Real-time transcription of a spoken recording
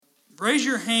Raise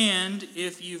your hand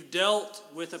if you've dealt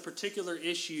with a particular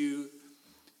issue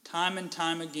time and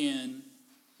time again,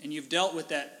 and you've dealt with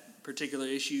that particular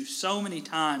issue so many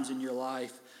times in your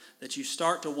life that you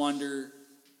start to wonder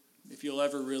if you'll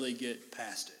ever really get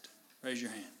past it. Raise your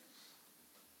hand.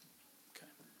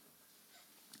 Okay.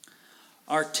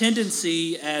 Our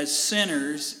tendency as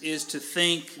sinners is to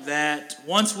think that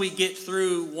once we get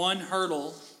through one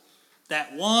hurdle,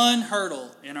 that one hurdle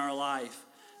in our life,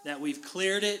 that we've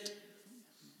cleared it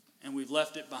and we've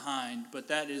left it behind. But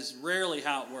that is rarely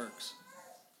how it works.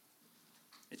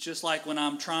 It's just like when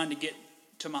I'm trying to get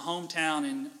to my hometown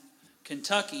in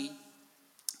Kentucky,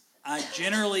 I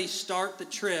generally start the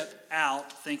trip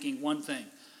out thinking one thing: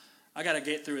 I got to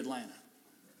get through Atlanta.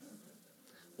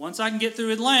 Once I can get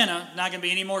through Atlanta, not going to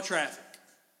be any more traffic.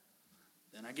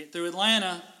 Then I get through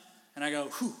Atlanta, and I go,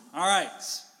 whew, all right.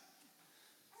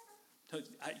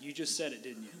 You just said it,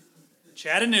 didn't you?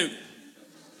 Chattanooga.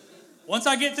 Once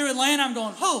I get through Atlanta, I'm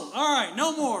going, oh, all right,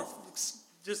 no more.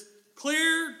 Just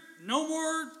clear, no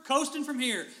more coasting from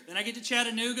here. Then I get to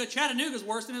Chattanooga. Chattanooga's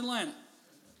worse than Atlanta.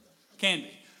 Can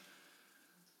be.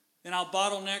 Then I'll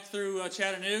bottleneck through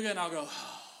Chattanooga, and I'll go,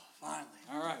 oh, finally,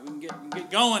 all right, we can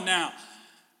get going now.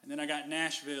 And then I got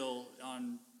Nashville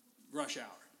on rush hour,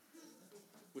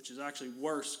 which is actually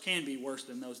worse, can be worse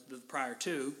than the prior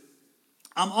two.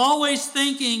 I'm always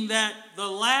thinking that the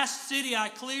last city I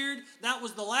cleared, that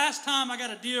was the last time I got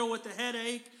to deal with the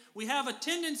headache. We have a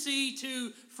tendency to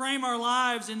frame our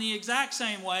lives in the exact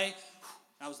same way.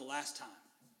 That was the last time.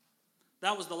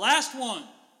 That was the last one.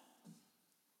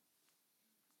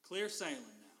 Clear sailing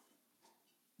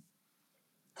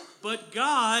now. But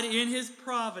God, in His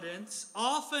providence,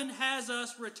 often has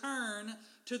us return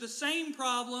to the same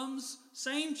problems,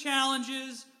 same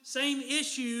challenges, same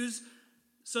issues,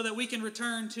 so that we can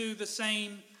return to the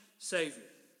same Savior.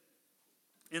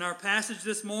 In our passage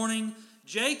this morning,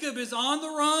 Jacob is on the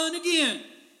run again.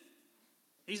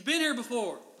 He's been here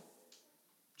before.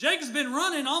 Jacob's been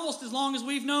running almost as long as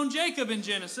we've known Jacob in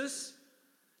Genesis.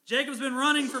 Jacob's been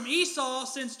running from Esau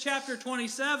since chapter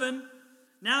 27.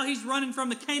 Now he's running from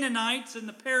the Canaanites and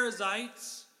the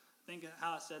Perizzites. I think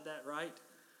how I said that right.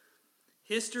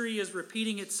 History is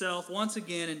repeating itself once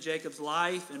again in Jacob's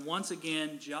life, and once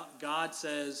again God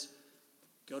says,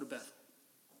 go to Bethel.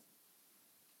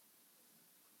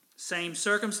 Same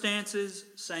circumstances,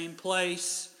 same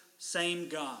place, same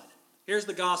God. Here's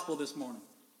the gospel this morning.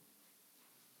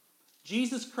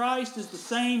 Jesus Christ is the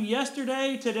same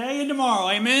yesterday, today, and tomorrow.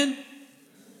 Amen?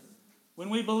 When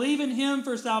we believe in Him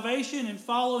for salvation and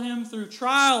follow Him through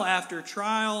trial after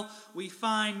trial, we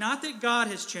find not that God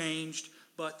has changed,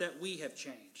 but that we have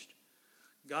changed.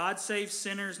 God saves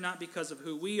sinners not because of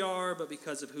who we are, but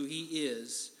because of who He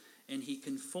is. And He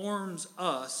conforms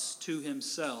us to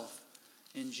Himself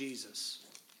in Jesus.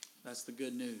 That's the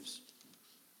good news.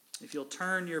 If you'll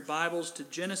turn your Bibles to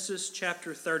Genesis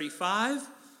chapter 35,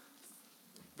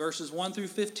 verses 1 through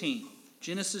 15.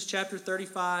 Genesis chapter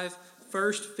 35,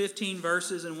 first 15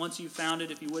 verses. And once you've found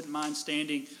it, if you wouldn't mind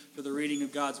standing for the reading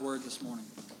of God's Word this morning.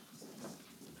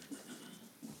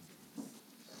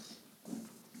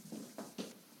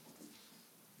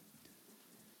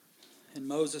 And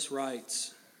Moses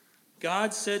writes,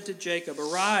 God said to Jacob,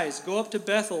 arise, go up to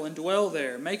Bethel and dwell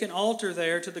there. Make an altar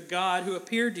there to the God who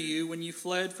appeared to you when you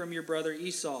fled from your brother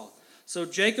Esau. So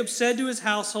Jacob said to his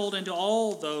household and to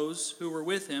all those who were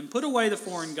with him, put away the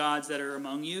foreign gods that are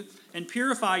among you, and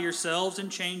purify yourselves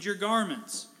and change your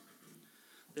garments.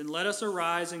 Then let us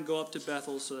arise and go up to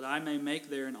Bethel, so that I may make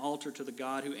there an altar to the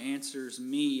God who answers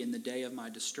me in the day of my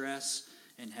distress,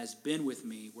 and has been with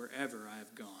me wherever I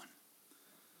have gone.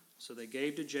 So they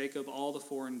gave to Jacob all the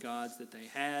foreign gods that they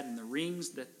had, and the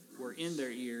rings that were in their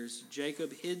ears.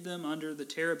 Jacob hid them under the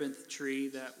terebinth tree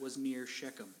that was near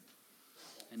Shechem.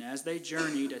 And as they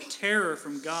journeyed, a terror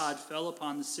from God fell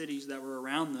upon the cities that were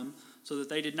around them, so that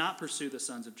they did not pursue the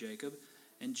sons of Jacob.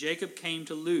 And Jacob came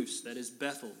to Luz, that is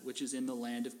Bethel, which is in the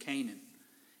land of Canaan,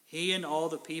 he and all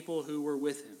the people who were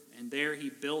with him. And there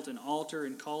he built an altar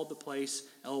and called the place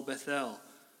El Bethel,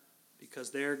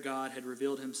 because there God had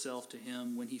revealed Himself to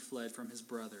him when he fled from his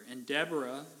brother. And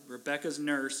Deborah, Rebekah's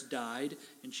nurse, died,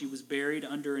 and she was buried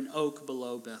under an oak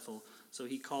below Bethel. So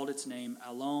he called its name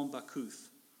Allon Bakuth.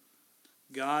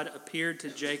 God appeared to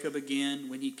Jacob again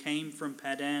when he came from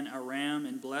Padan Aram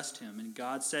and blessed him. And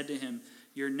God said to him,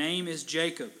 your name is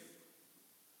Jacob.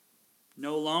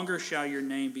 No longer shall your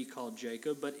name be called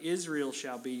Jacob, but Israel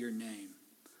shall be your name.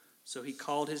 So he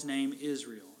called his name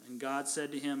Israel. And God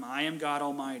said to him, I am God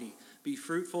Almighty. Be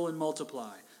fruitful and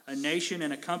multiply. A nation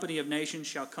and a company of nations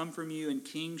shall come from you, and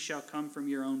kings shall come from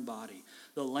your own body.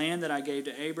 The land that I gave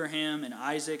to Abraham and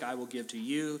Isaac I will give to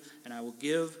you, and I will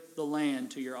give the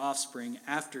land to your offspring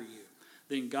after you."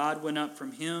 Then God went up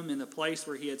from him in the place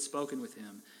where he had spoken with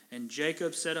him. And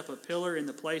Jacob set up a pillar in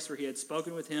the place where he had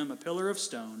spoken with him, a pillar of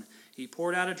stone. He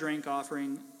poured out a drink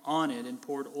offering on it and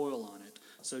poured oil on it.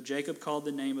 So Jacob called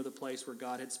the name of the place where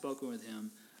God had spoken with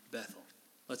him Bethel.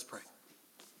 Let's pray.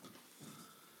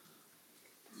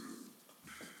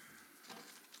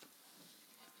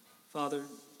 Father,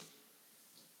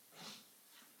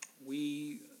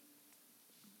 we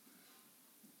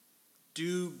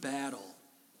do battle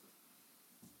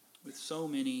with so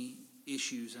many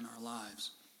issues in our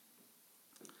lives.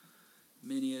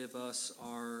 Many of us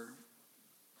are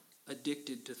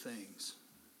addicted to things,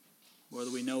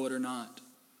 whether we know it or not.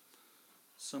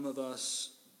 Some of us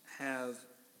have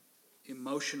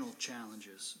emotional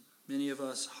challenges. Many of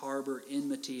us harbor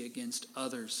enmity against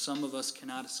others. Some of us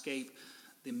cannot escape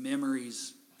the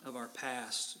memories of our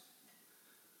past.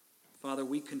 Father,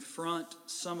 we confront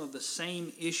some of the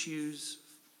same issues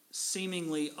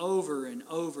seemingly over and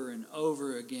over and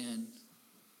over again.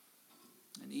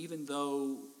 And even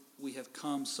though we have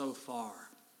come so far,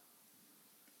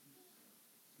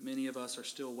 many of us are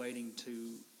still waiting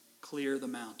to clear the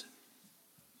mountain.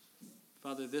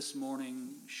 Father, this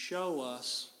morning, show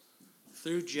us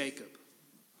through Jacob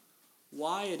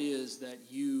why it is that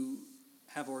you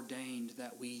have ordained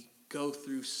that we go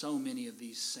through so many of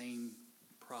these same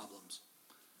problems.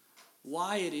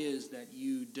 Why it is that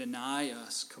you deny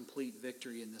us complete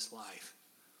victory in this life.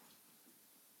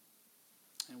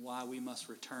 And why we must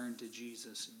return to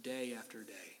Jesus day after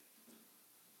day,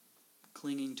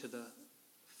 clinging to the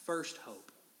first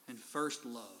hope and first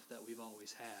love that we've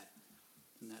always had,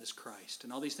 and that is Christ.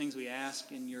 And all these things we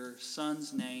ask in your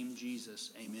Son's name,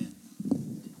 Jesus. Amen.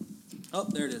 Oh,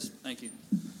 there it is. Thank you.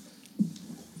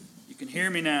 You can hear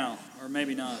me now, or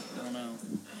maybe not. I don't know.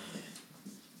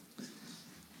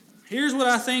 Here's what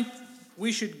I think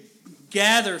we should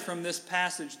gather from this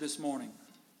passage this morning.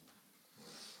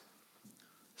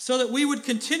 So that we would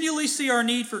continually see our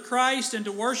need for Christ and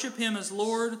to worship Him as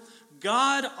Lord,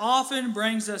 God often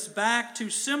brings us back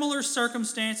to similar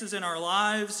circumstances in our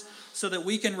lives so that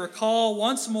we can recall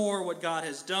once more what God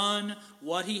has done,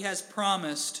 what He has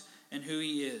promised, and who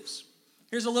He is.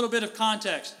 Here's a little bit of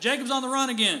context. Jacob's on the run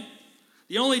again.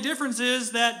 The only difference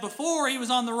is that before he was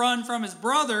on the run from his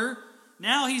brother,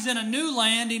 now he's in a new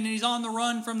land and he's on the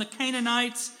run from the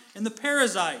Canaanites and the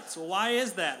Perizzites. Well, why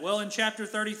is that? Well, in chapter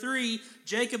 33,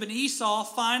 Jacob and Esau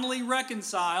finally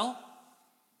reconcile.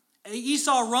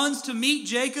 Esau runs to meet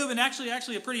Jacob, and actually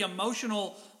a pretty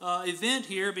emotional event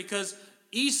here, because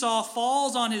Esau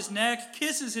falls on his neck,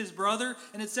 kisses his brother,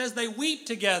 and it says they weep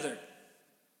together.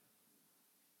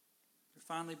 They're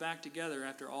finally back together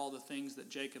after all the things that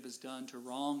Jacob has done to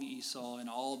wrong Esau and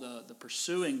all the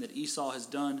pursuing that Esau has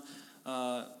done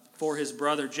for his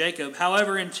brother Jacob.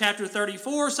 However, in chapter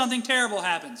 34, something terrible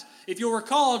happens. If you'll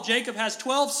recall, Jacob has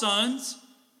 12 sons,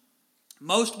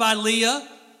 most by Leah.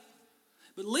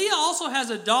 But Leah also has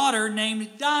a daughter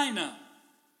named Dinah.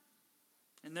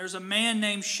 And there's a man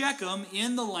named Shechem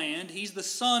in the land. He's the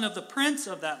son of the prince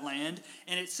of that land.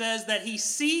 And it says that he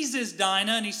seizes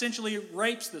Dinah and essentially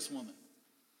rapes this woman.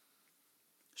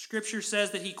 Scripture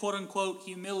says that he, quote unquote,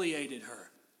 humiliated her.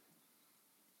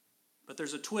 But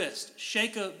there's a twist.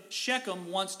 Shechem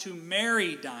wants to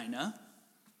marry Dinah.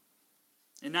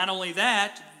 And not only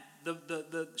that,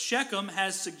 the Shechem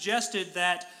has suggested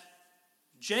that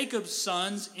Jacob's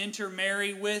sons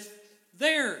intermarry with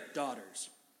their daughters.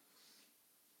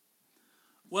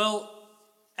 Well,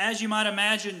 as you might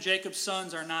imagine, Jacob's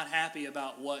sons are not happy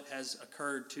about what has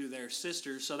occurred to their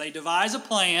sisters. So they devise a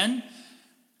plan.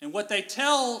 And what they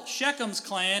tell Shechem's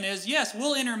clan is, yes,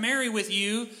 we'll intermarry with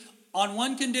you on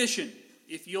one condition: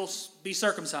 if you'll be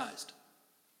circumcised.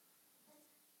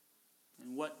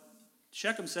 And what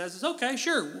Shechem says is, okay,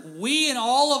 sure. We and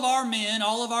all of our men,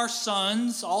 all of our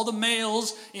sons, all the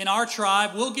males in our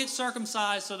tribe will get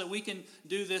circumcised so that we can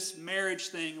do this marriage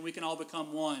thing and we can all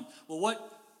become one. Well,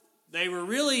 what they were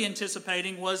really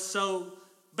anticipating was, so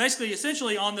basically,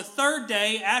 essentially, on the third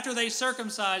day after they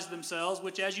circumcised themselves,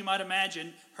 which, as you might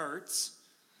imagine, hurts,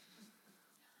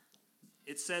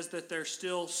 it says that they're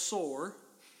still sore.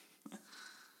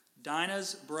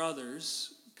 Dinah's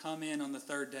brothers come in on the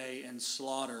third day and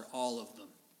slaughter all of them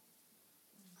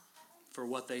for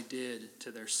what they did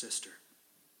to their sister.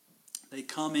 They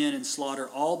come in and slaughter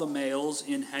all the males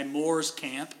in Hamor's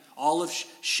camp. All of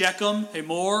Shechem,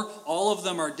 Hamor, all of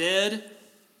them are dead.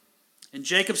 And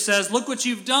Jacob says, look what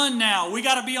you've done now. We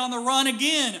got to be on the run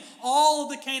again. All of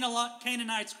the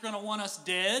Canaanites are going to want us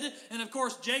dead. And of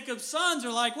course, Jacob's sons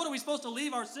are like, what, are we supposed to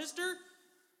leave our sister?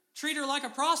 Treat her like a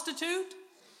prostitute?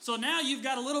 So now you've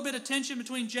got a little bit of tension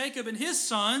between Jacob and his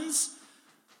sons.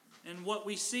 And what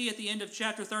we see at the end of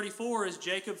chapter 34 is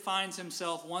Jacob finds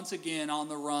himself once again on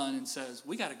the run and says,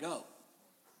 we got to go.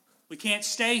 We can't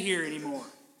stay here anymore.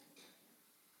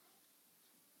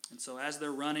 And so as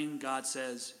they're running, God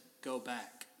says, go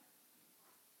back.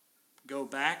 Go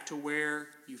back to where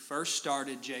you first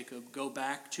started, Jacob. Go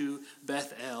back to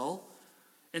Bethel.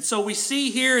 And so we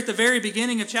see here at the very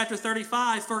beginning of chapter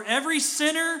 35, for every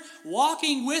sinner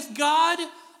walking with God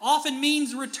often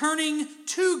means returning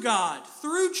to God.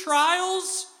 Through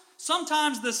trials,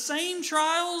 sometimes the same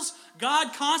trials,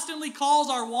 God constantly calls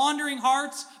our wandering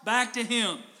hearts back to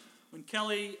Him. When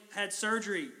Kelly had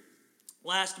surgery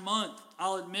last month,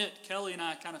 I'll admit, Kelly and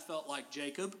I kind of felt like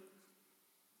Jacob.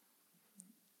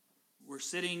 We're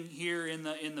sitting here in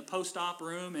the post-op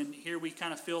room, and here we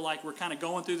kind of feel like we're kind of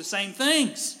going through the same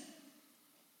things.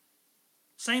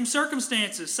 Same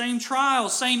circumstances, same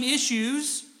trials, same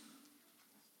issues.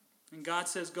 And God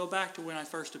says, go back to when I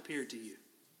first appeared to you.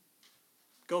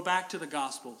 Go back to the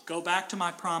gospel. Go back to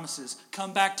my promises.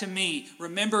 Come back to me.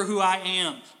 Remember who I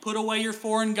am. Put away your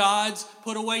foreign gods.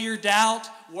 Put away your doubt.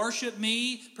 Worship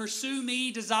me. Pursue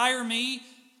me. Desire me.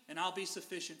 And I'll be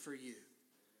sufficient for you.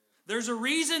 There's a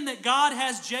reason that God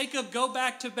has Jacob go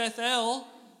back to Bethel.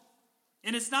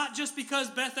 And it's not just because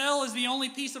Bethel is the only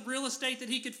piece of real estate that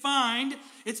he could find.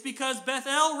 It's because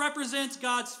Bethel represents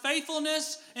God's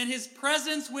faithfulness and His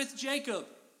presence with Jacob.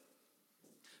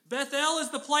 Bethel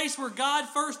is the place where God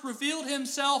first revealed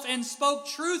Himself and spoke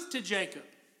truth to Jacob.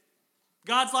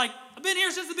 God's like, I've been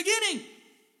here since the beginning.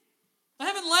 I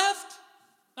haven't left.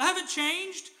 I haven't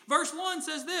changed. Verse 1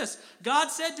 says this, God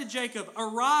said to Jacob,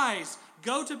 arise,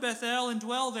 go to Bethel and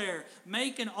dwell there.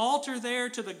 Make an altar there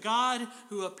to the God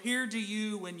who appeared to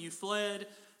you when you fled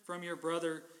from your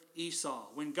brother Esau.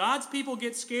 When God's people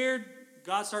get scared,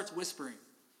 God starts whispering,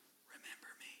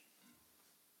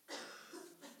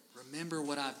 remember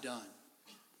what I've done.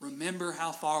 Remember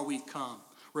how far we've come.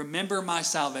 Remember my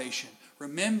salvation.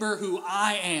 Remember who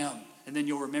I am. And then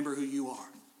you'll remember who you are.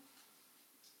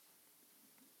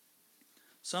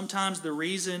 Sometimes the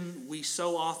reason we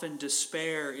so often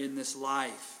despair in this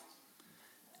life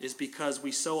is because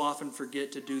we so often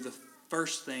forget to do the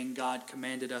first thing God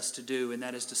commanded us to do, and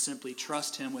that is to simply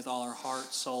trust Him with all our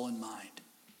heart, soul, and mind.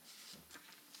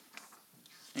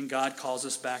 And God calls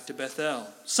us back to Bethel.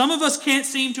 Some of us can't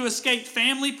seem to escape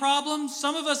family problems.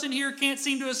 Some of us in here can't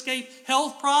seem to escape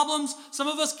health problems. Some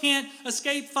of us can't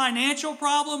escape financial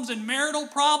problems and marital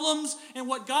problems. And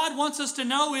what God wants us to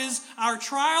know is our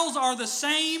trials are the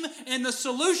same and the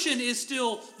solution is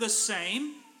still the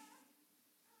same.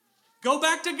 Go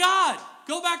back to God.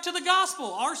 Go back to the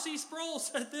gospel. R.C. Sproul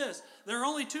said this, there are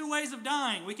only two ways of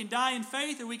dying. We can die in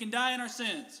faith or we can die in our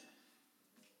sins.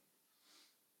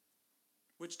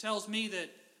 Which tells me that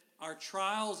our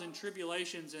trials and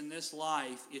tribulations in this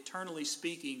life, eternally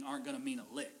speaking, aren't going to mean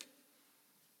a lick.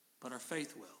 But our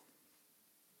faith will.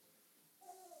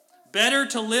 Better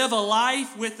to live a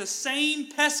life with the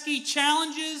same pesky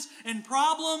challenges and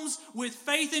problems with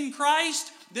faith in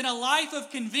Christ than a life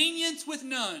of convenience with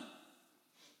none.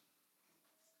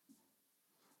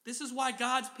 This is why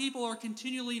God's people are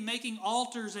continually making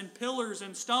altars and pillars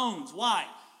and stones. Why?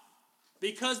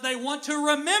 Because they want to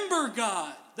remember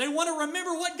God. They want to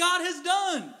remember what God has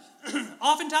done.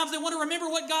 Oftentimes they want to remember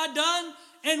what God done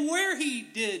and where He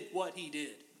did what He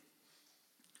did.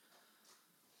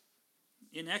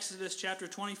 In Exodus chapter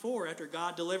 24, after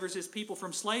God delivers His people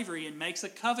from slavery and makes a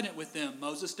covenant with them,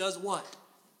 Moses does what?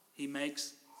 He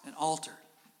makes an altar.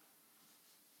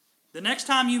 The next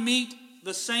time you meet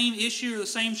the same issue or the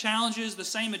same challenges, the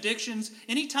same addictions,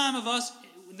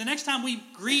 the next time we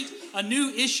greet a new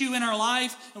issue in our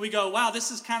life and we go, wow,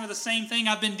 this is kind of the same thing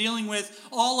I've been dealing with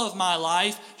all of my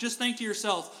life, just think to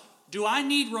yourself, do I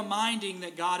need reminding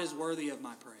that God is worthy of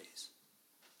my praise?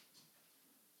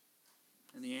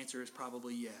 And the answer is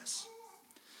probably yes.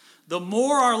 The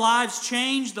more our lives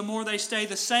change, the more they stay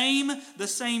the same. The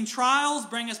same trials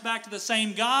bring us back to the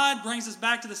same God, brings us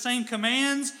back to the same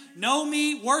commands. Know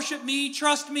me, worship me,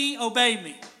 trust me, obey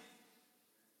me.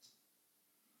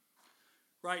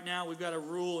 Right now, we've got a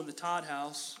rule in the Todd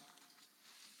house.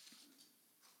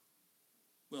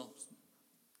 Well,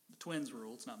 the twins'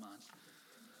 rule, it's not mine.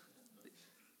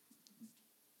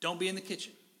 Don't be in the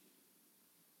kitchen.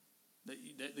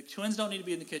 The twins don't need to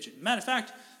be in the kitchen. Matter of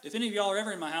fact, if any of y'all are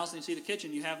ever in my house and you see the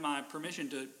kitchen, you have my permission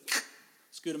to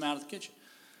scoot them out of the kitchen.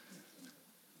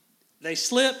 They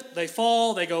slip, they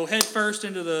fall, they go head first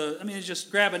into just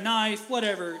grab a knife,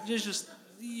 whatever. Just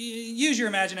use your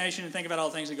imagination and think about all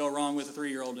the things that go wrong with a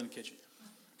 3-year-old in the kitchen.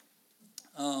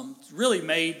 It's really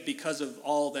made because of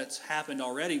all that's happened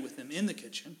already with them in the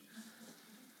kitchen.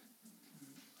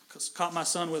 Caught my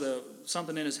son with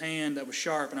something in his hand that was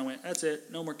sharp, and I went, that's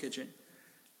it, no more kitchen.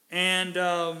 And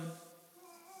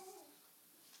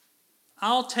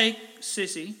I'll take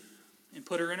Sissy and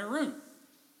put her in her room.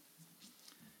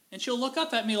 And she'll look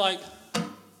up at me like, well,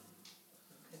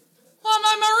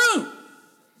 I'm in my room.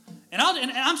 And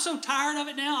I'm so tired of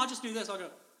it now, I'll just do this. I'll go,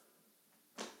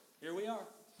 here we are.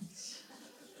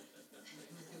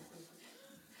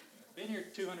 Been here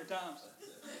 200 times.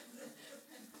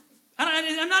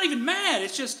 I'm not even mad.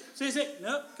 It's just, say,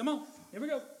 no, come on, here we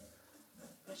go.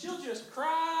 And she'll just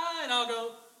cry, and I'll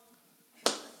go,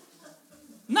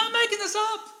 not making this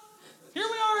up. Here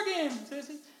we are again,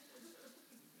 Sissy.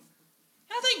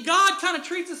 I think God kind of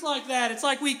treats us like that. It's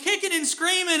like we kicking and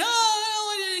screaming,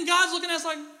 and God's looking at us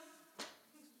like,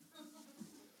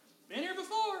 been here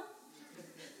before.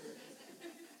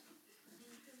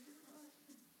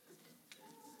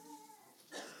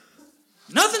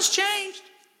 Nothing's changed.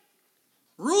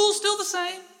 Rules still the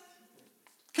same.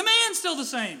 Command's still the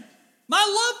same. My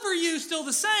love for you is still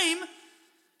the same.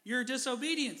 Your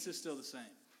disobedience is still the same.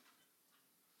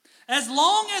 As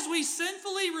long as we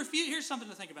sinfully refuse, here's something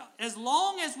to think about. As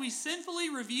long as we sinfully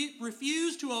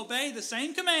refuse to obey the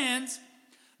same commands,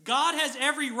 God has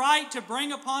every right to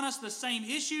bring upon us the same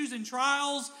issues and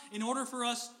trials in order for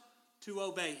us to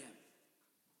obey Him.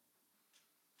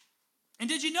 And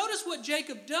did you notice what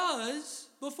Jacob does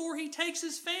before he takes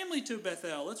his family to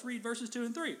Bethel? Let's read verses 2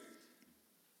 and 3.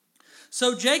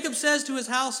 So Jacob says to his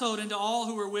household and to all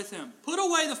who were with him, put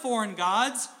away the foreign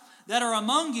gods that are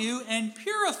among you, and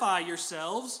purify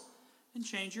yourselves, and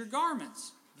change your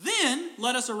garments. Then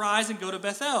let us arise and go to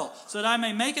Bethel, so that I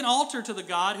may make an altar to the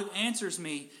God who answers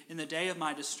me in the day of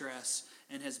my distress,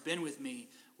 and has been with me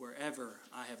wherever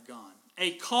I have gone.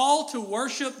 A call to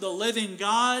worship the living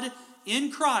God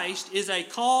in Christ is a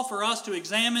call for us to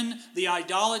examine the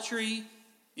idolatry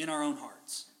in our own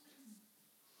hearts.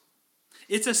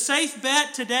 It's a safe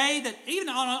bet today that even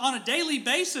on a daily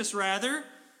basis, rather,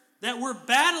 that we're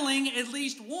battling at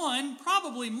least one,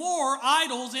 probably more,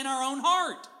 idols in our own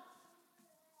heart.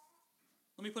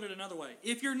 Let me put it another way.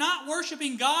 If you're not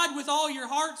worshiping God with all your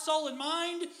heart, soul, and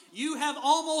mind, you have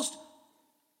almost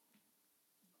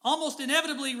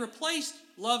inevitably replaced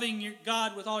loving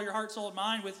God with all your heart, soul, and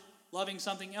mind with loving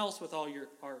something else with all your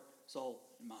heart, soul,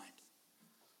 and mind.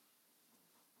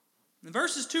 And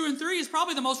verses 2 and 3 is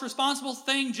probably the most responsible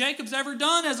thing Jacob's ever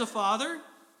done as a father.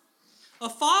 A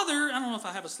father, I don't know if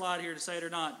I have a slide here to say it or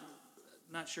not.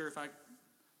 I'm not sure if I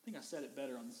think I said it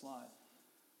better on the slide.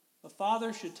 A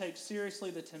father should take seriously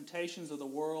the temptations of the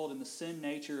world and the sin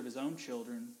nature of his own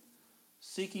children,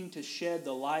 seeking to shed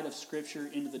the light of Scripture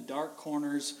into the dark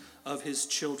corners of his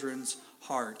children's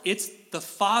heart. It's the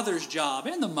father's job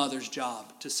and the mother's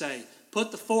job to say,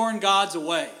 put the foreign gods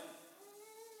away.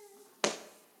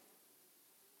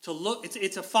 To look,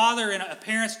 it's a father and a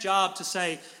parent's job to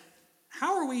say,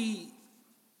 how are we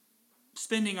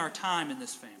spending our time in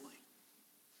this family?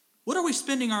 What are we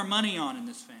spending our money on in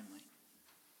this family?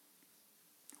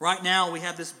 Right now we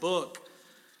have this book,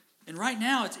 and right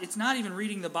now it's not even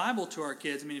reading the Bible to our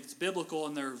kids. I mean, it's biblical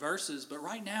and there are verses, but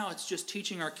right now it's just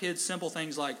teaching our kids simple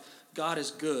things like God is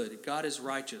good, God is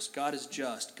righteous, God is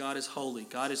just, God is holy,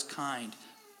 God is kind.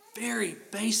 Very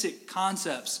basic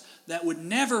concepts that would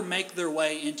never make their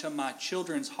way into my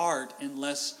children's heart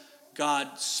unless God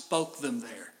spoke them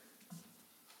there.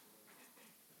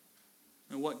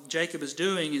 And what Jacob is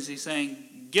doing is he's saying,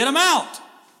 get them out.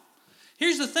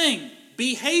 Here's the thing.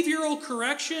 Behavioral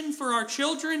correction for our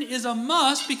children is a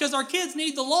must because our kids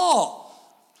need the law.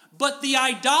 But the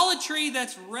idolatry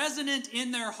that's resonant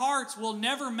in their hearts will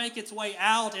never make its way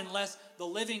out unless the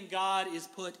living God is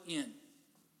put in.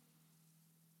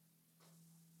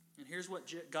 And here's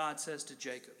what God says to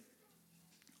Jacob.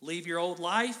 Leave your old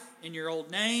life in your old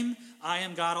name. I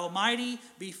am God Almighty.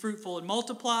 Be fruitful and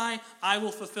multiply. I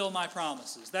will fulfill my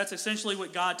promises. That's essentially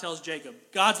what God tells Jacob.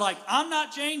 God's like, I'm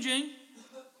not changing,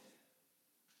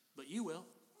 but you will.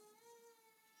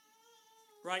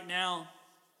 Right now,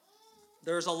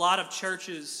 there's a lot of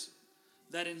churches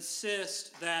that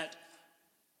insist that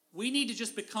we need to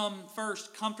just become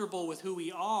first comfortable with who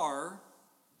we are,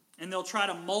 and they'll try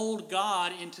to mold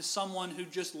God into someone who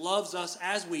just loves us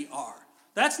as we are.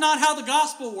 That's not how the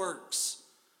gospel works.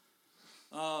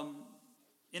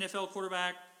 NFL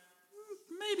quarterback,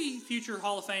 maybe future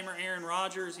Hall of Famer Aaron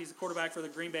Rodgers. He's the quarterback for the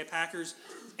Green Bay Packers.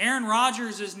 Aaron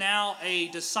Rodgers is now a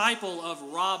disciple of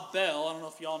Rob Bell. I don't know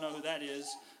if y'all know who that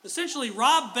is. Essentially,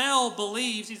 Rob Bell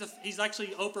believes, he's actually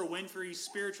Oprah Winfrey's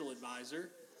spiritual advisor.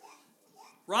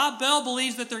 Rob Bell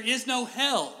believes that there is no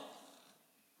hell.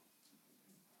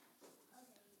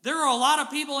 There are a lot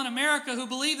of people in America who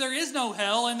believe there is no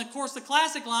hell, and of course the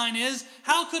classic line is,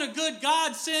 how could a good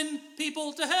God send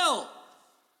people to hell?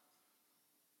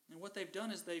 And what they've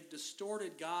done is they've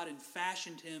distorted God and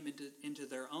fashioned him into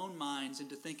their own minds,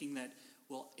 into thinking that,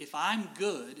 well, if I'm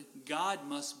good, God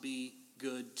must be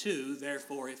good too.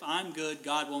 Therefore, if I'm good,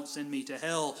 God won't send me to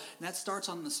hell. And that starts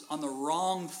on the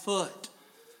wrong foot.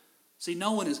 See,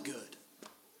 no one is good,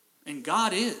 and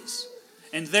God is.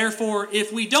 And therefore,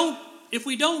 if we don't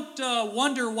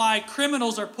wonder why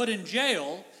criminals are put in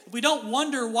jail, if we don't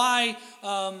wonder why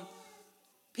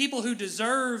people who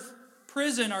deserve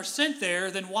prison are sent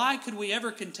there, then why could we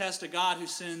ever contest a God who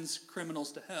sends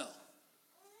criminals to hell?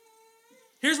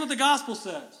 Here's what the gospel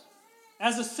says.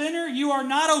 As a sinner, you are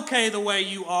not okay the way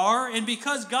you are, and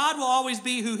because God will always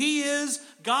be who he is,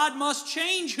 God must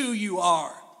change who you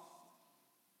are.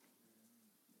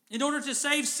 In order to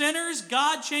save sinners,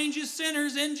 God changes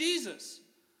sinners in Jesus.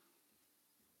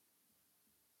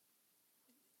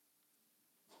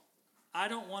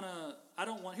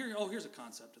 Here's a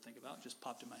concept to think about. It just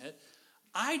popped in my head.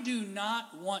 I do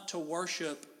not want to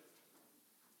worship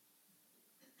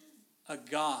a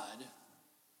God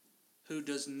who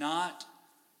does not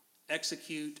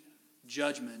execute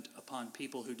judgment upon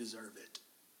people who deserve it.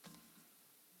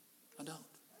 I don't.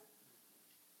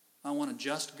 I want a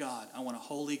just God. I want a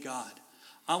holy God.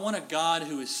 I want a God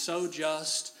who is so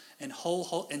just and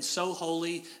so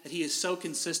holy that he is so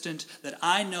consistent that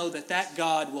I know that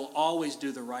God will always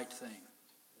do the right thing.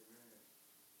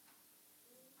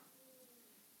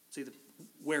 See,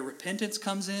 where repentance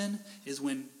comes in is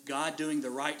when God doing the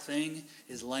right thing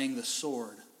is laying the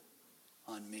sword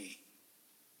on me.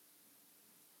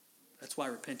 That's why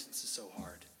repentance is so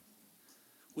hard.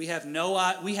 We have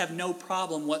no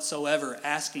problem whatsoever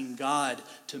asking God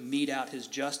to mete out his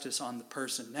justice on the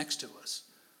person next to us.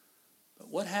 But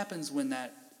what happens when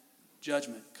that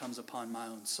judgment comes upon my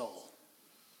own soul?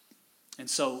 And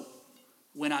so,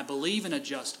 when I believe in a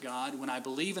just God, when I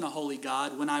believe in a holy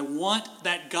God, when I want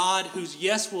that God whose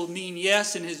yes will mean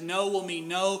yes and his no will mean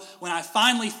no, when I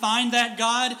finally find that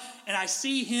God and I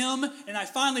see him and I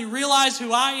finally realize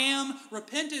who I am,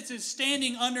 repentance is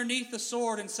standing underneath the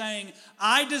sword and saying,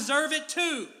 I deserve it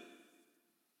too.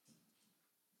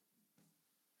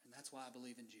 And that's why I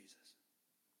believe in Jesus.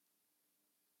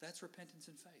 That's repentance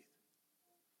and faith.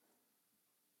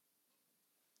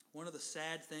 One of the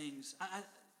sad things,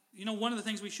 one of the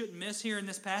things we shouldn't miss here in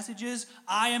this passage is,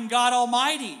 I am God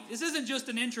Almighty. This isn't just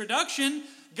an introduction.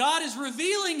 God is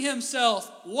revealing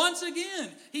himself once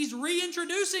again. He's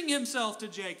reintroducing himself to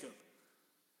Jacob.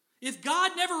 If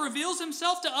God never reveals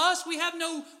himself to us, we have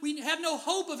no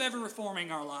hope of ever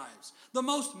reforming our lives. The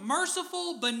most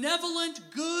merciful, benevolent,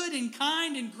 good, and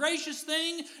kind, and gracious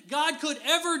thing God could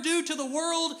ever do to the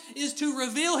world is to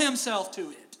reveal himself to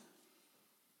it.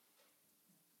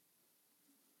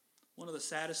 One of the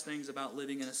saddest things about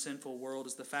living in a sinful world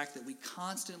is the fact that we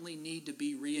constantly need to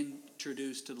be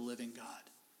reintroduced to the living God.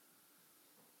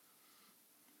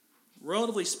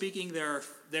 Relatively speaking,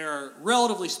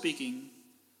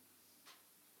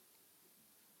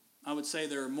 I would say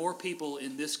there are more people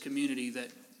in this community that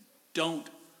don't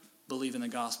believe in the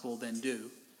gospel than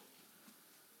do.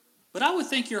 But I would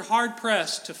think you're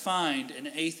hard-pressed to find an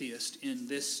atheist in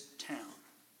this town.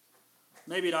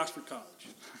 Maybe at Oxford College.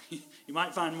 You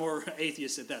might find more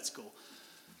atheists at that school.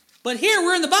 But here,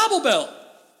 we're in the Bible Belt.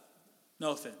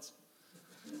 No offense.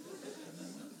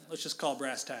 Let's just call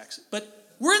brass tacks.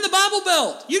 But we're in the Bible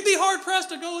Belt. You'd be hard-pressed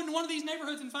to go into one of these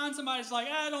neighborhoods and find somebody that's like,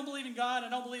 I don't believe in God. I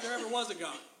don't believe there ever was a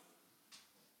God.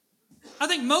 I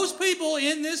think most people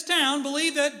in this town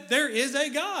believe that there is a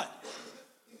God.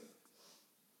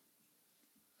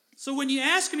 So when you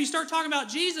ask them, you start talking about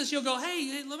Jesus, you'll go,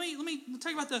 hey, let me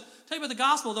tell you about the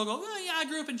gospel. They'll go, well, yeah, I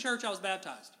grew up in church, I was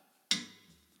baptized.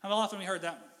 How often have we heard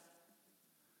that one?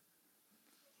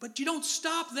 But you don't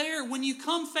stop there. When you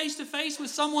come face to face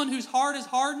with someone whose heart is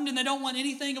hardened and they don't want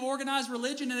anything of organized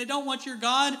religion and they don't want your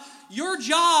God, your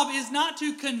job is not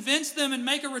to convince them and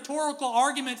make a rhetorical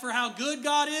argument for how good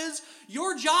God is.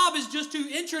 Your job is just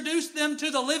to introduce them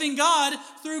to the living God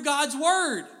through God's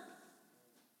word.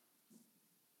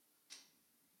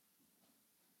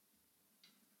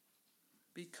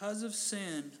 Because of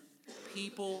sin,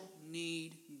 people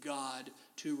need God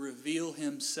to reveal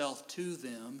himself to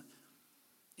them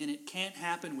And it can't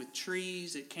happen with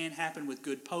trees. It can't happen with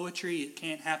good poetry. It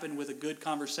can't happen with a good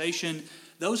conversation.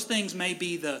 Those things may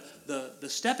be the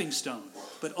stepping stone.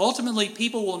 But ultimately,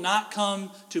 people will not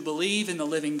come to believe in the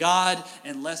living God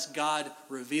unless God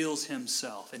reveals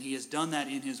himself. And he has done that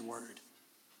in his word.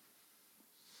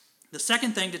 The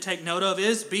second thing to take note of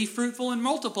is be fruitful and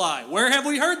multiply. Where have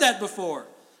we heard that before?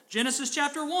 Genesis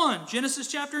chapter 1,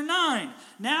 Genesis chapter 9,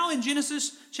 now in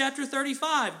Genesis chapter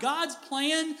 35. God's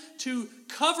plan to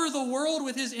cover the world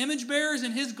with his image bearers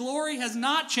and his glory has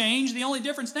not changed. The only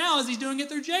difference now is he's doing it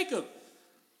through Jacob.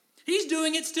 He's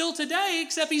doing it still today,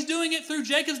 except he's doing it through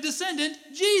Jacob's descendant,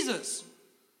 Jesus.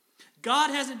 God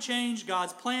hasn't changed.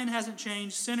 God's plan hasn't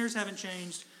changed. Sinners haven't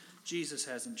changed. Jesus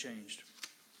hasn't changed.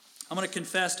 I'm going to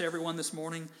confess to everyone this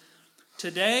morning,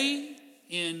 today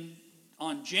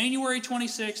on January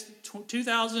 26th,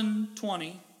 2020,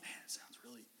 man, it sounds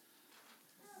really,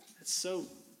 it's so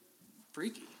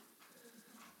freaky.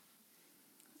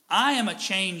 I am a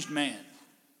changed man.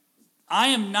 I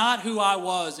am not who I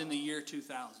was in the year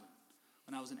 2000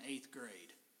 when I was in 8th grade.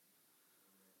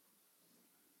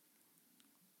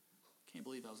 Can't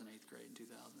believe I was in 8th grade in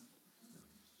 2000.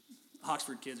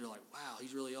 Oxford kids are like, wow,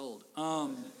 he's really old.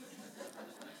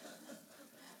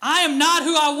 I am not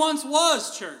who I once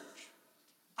was, church.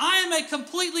 I am a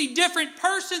completely different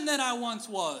person than I once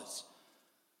was.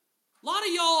 A lot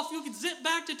of y'all, if you could zip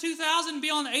back to 2000 and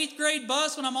be on the 8th grade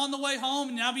bus when I'm on the way home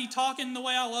and I'll be talking the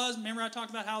way I was. Remember I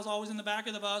talked about how I was always in the back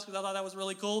of the bus because I thought that was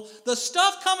really cool. The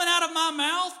stuff coming out of my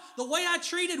mouth, the way I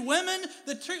treated women,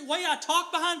 the way I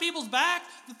talked behind people's back,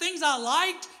 the things I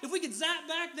liked, if we could zap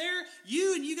back there,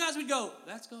 you guys would go,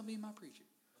 that's going to be my preacher.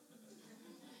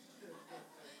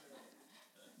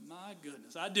 My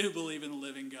goodness, I do believe in the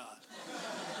living God.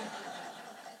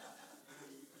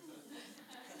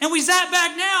 And we zap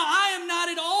back now, I am not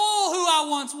at all who I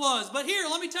once was. But here,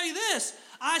 let me tell you this.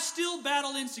 I still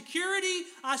battle insecurity.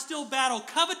 I still battle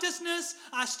covetousness.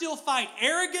 I still fight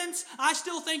arrogance. I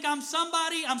still think I'm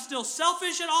somebody. I'm still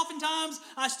selfish at oftentimes.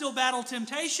 I still battle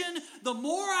temptation. The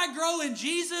more I grow in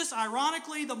Jesus,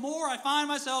 ironically, the more I find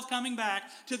myself coming back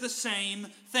to the same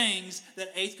things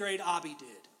that 8th grade Abby did.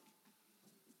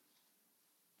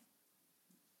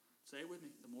 Say it with me.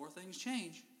 The more things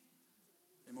change,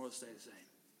 the more they stay the same.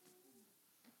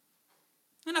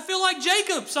 And I feel like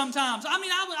Jacob sometimes. I mean,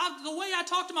 the way I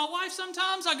talk to my wife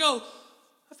sometimes, I go,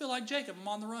 I feel like Jacob. I'm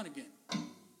on the run again.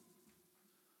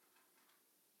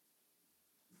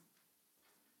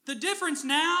 The difference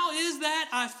now is that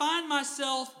I find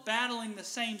myself battling the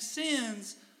same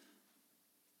sins,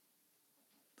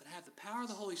 but I have the power of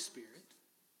the Holy Spirit.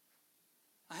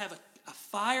 I have a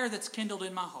fire that's kindled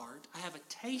in my heart. I have a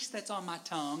taste that's on my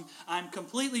tongue. I'm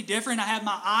completely different. I have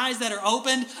my eyes that are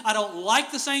opened. I don't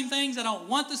like the same things. I don't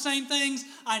want the same things.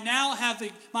 I now have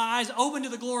my eyes open to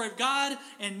the glory of God,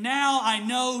 and now I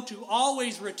know to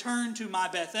always return to my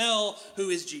Bethel, who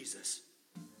is Jesus.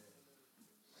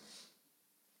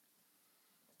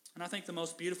 And I think the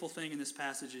most beautiful thing in this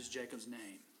passage is Jacob's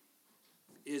name,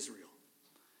 Israel.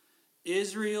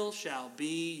 Israel shall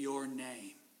be your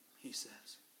name, he says.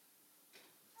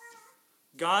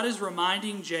 God is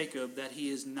reminding Jacob that he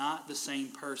is not the same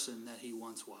person that he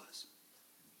once was.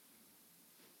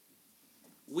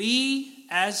 We,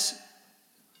 as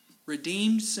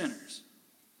redeemed sinners,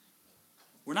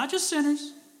 we're not just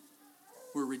sinners,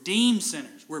 we're redeemed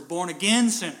sinners. We're born-again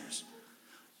sinners.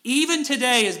 Even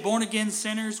today, as born-again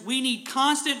sinners, we need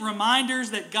constant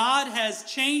reminders that God has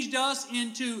changed us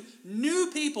into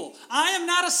new people. I am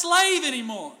not a slave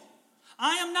anymore.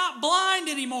 I am not blind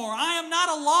anymore. I am not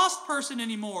a lost person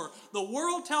anymore. The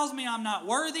world tells me I'm not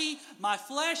worthy. My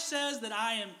flesh says that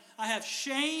I have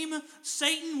shame.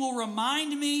 Satan will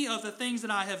remind me of the things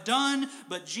that I have done,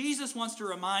 but Jesus wants to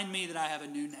remind me that I have a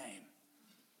new name.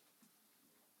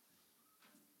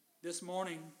 This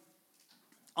morning,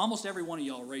 almost every one of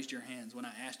y'all raised your hands when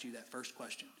I asked you that first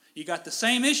question. You got the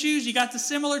same issues? You got the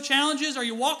similar challenges? Are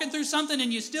you walking through something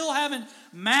and you still haven't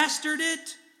mastered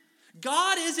it?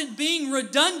 God isn't being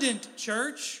redundant,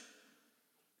 church.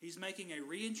 He's making a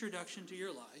reintroduction to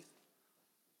your life.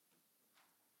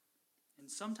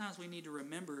 And sometimes we need to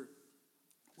remember,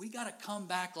 we got to come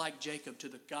back like Jacob to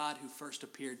the God who first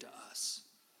appeared to us.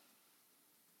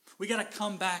 We got to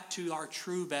come back to our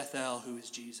true Bethel, who is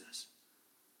Jesus.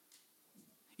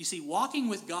 You see, walking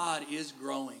with God is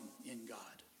growing in God.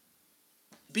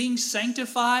 Being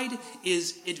sanctified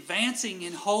is advancing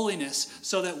in holiness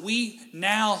so that we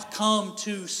now come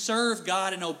to serve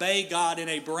God and obey God in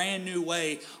a brand new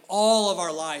way all of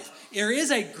our life. There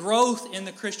is a growth in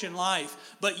the Christian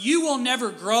life, but you will never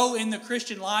grow in the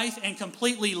Christian life and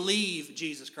completely leave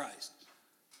Jesus Christ.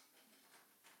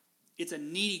 It's a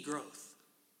needy growth.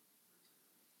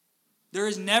 There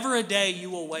is never a day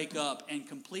you will wake up and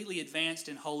completely advanced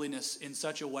in holiness in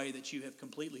such a way that you have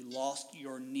completely lost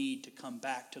your need to come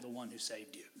back to the one who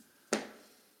saved you.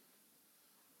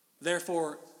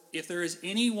 Therefore, if there is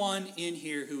anyone in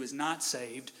here who is not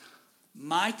saved,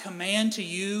 my command to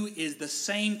you is the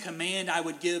same command I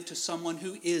would give to someone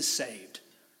who is saved.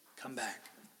 Come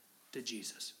back to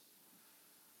Jesus.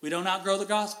 We don't outgrow the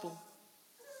gospel.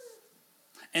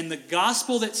 And the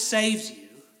gospel that saves you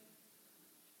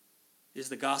is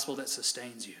the gospel that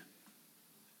sustains you.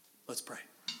 Let's pray.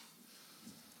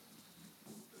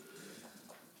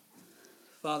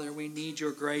 Father, we need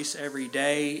your grace every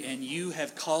day, and you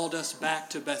have called us back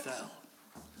to Bethel.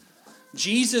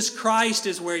 Jesus Christ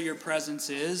is where your presence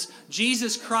is.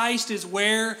 Jesus Christ is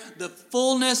where the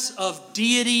fullness of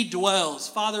deity dwells.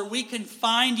 Father, we can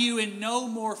find you in no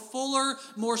more fuller,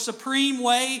 more supreme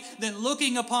way than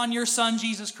looking upon your Son,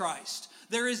 Jesus Christ.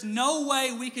 There is no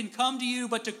way we can come to you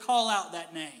but to call out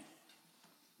that name.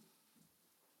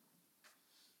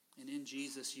 And in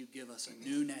Jesus, you give us a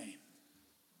new name.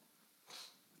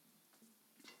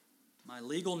 My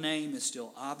legal name is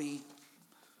still Abi,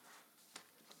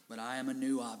 but I am a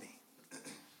new Abi.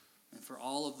 And for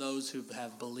all of those who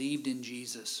have believed in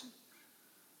Jesus,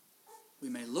 we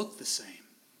may look the same.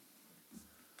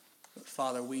 But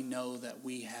Father, we know that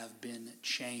we have been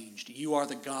changed. You are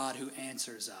the God who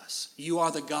answers us. You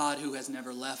are the God who has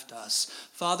never left us.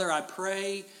 Father, I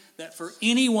pray that for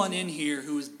anyone in here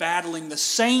who is battling the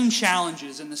same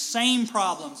challenges and the same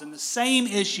problems and the same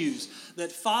issues,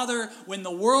 that Father, when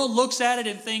the world looks at it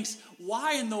and thinks,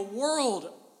 why in the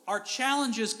world are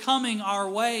challenges coming our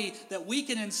way, that we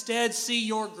can instead see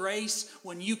your grace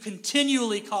when you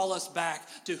continually call us back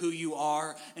to who you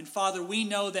are. And Father, we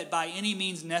know that by any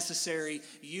means necessary,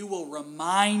 you will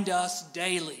remind us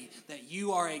daily that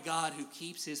you are a God who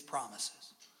keeps his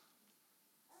promises.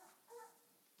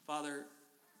 Father,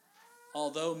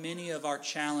 although many of our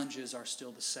challenges are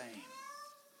still the same,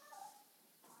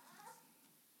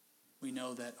 we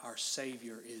know that our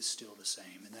Savior is still the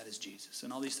same, and that is Jesus.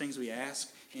 And all these things we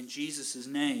ask in Jesus'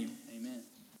 name, amen.